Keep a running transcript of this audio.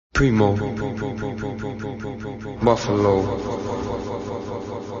Primo, Buffalo. Life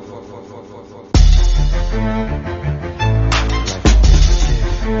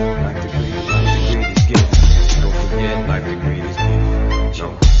the greatest gift. Don't forget, life the greatest gift. Yo,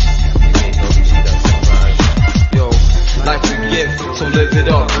 you ain't know you see that sunrise. Yo, life's a gift, so live it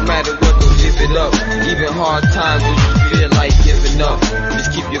up. No matter what, don't give it up. Even hard times when you feel like giving up, just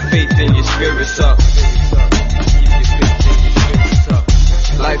keep your faith and your spirits up.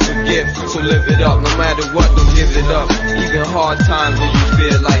 Life's a gift, so live it up. No matter what, don't give it up. Even hard times when you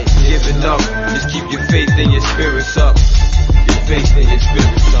feel like giving up, just keep your faith and your spirits up. Your faith and your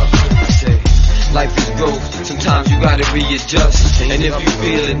spirits up. I say, life is growth, sometimes you gotta readjust. And if you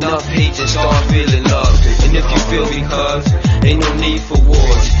feel enough hate, then start feeling love. And if you feel because, ain't no need for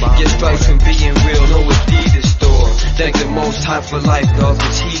wars. Get stripes from being real, no Adidas store. Thank the Most High for life, God,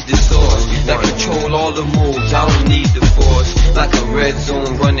 cause He's the source that control all the moves, I don't need the force. Like a red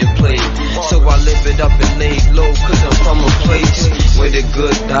zone running play, so I live it up and lay low, cause I'm from a place where the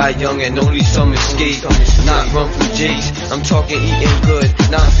good die young and only some escape. Not run from Jace, I'm talking eating good,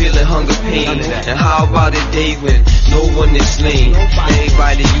 not feeling hunger pain. And how about a day when no one is slain?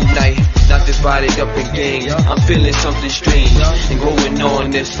 Everybody unite, not divided up in gangs. I'm feeling something strange and going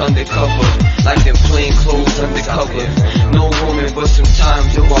on this undercover, like in plain clothes undercover. No woman, but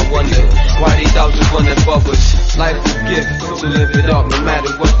sometimes yo I wonder why they doubt the one above us. Life is a gift, so live it up. No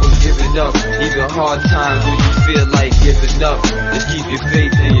matter what, don't give it up. Even hard times when you feel like giving up, just keep your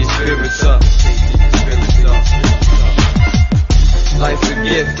faith and your spirits up. Life's a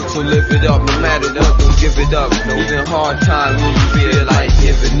gift, so live it up. No matter what, don't give it up. Even hard times when you feel like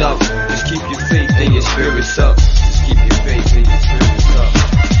giving up, just keep your faith and your spirits up. Just keep your faith and your spirits up.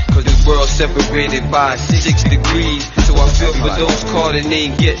 Cause this world's separated by 6 degrees, so I feel for those caught and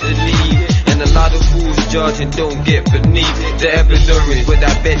ain't get the lead. And a lot of fools judge and don't get beneath the epidermis, but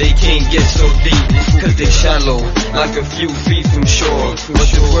I bet they can't get so deep, cause they shallow, like a few feet from shore. But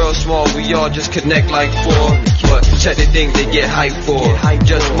the world's small, we all just connect like four. But check the things they get hyped for,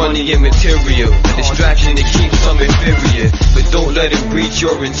 just money and material, distraction to keep some inferior. But don't let it breach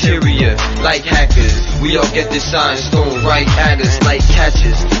your interior, like hackers. We all get the signs thrown right at us like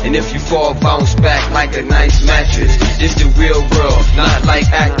catches, and if you fall, bounce back like a nice mattress. It's the real world, not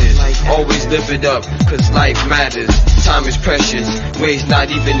like actors. Always live it up, cause life matters. Time is precious, waste not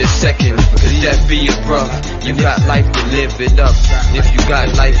even a second, cause death be abrupt. You got life to live it up, if you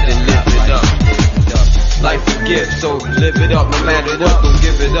got life to live it up. Life a gift, so live it up. No matter what, don't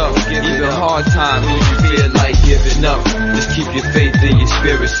give it up. Even hard times when you feel like giving up, just keep your faith and your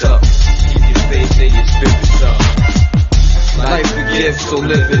spirits up. Keep your faith and your spirits up. Life a gift, so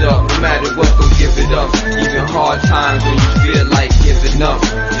live it up. No matter what, don't give it up. Even hard times when you feel like giving up,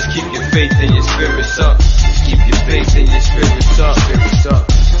 just keep your faith and your spirits up. Just keep your faith and your spirits up. Spirits up.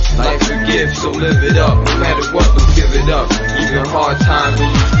 Life a gift, so live it up. No matter what, don't give it up. Even hard times when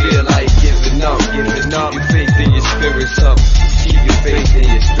you feel like giving up, giving up. Keep your faith and your spirits up. Keep your faith and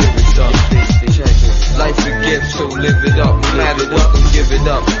your spirits up. Life a gift, so live it up. No matter what, don't give it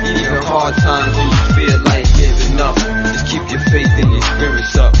up. Even hard times when you feel like giving up, just keep your faith and your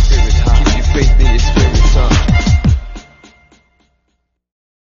spirits up. Keep your faith and your spirits up.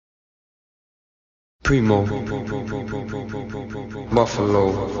 Primo, Buffalo.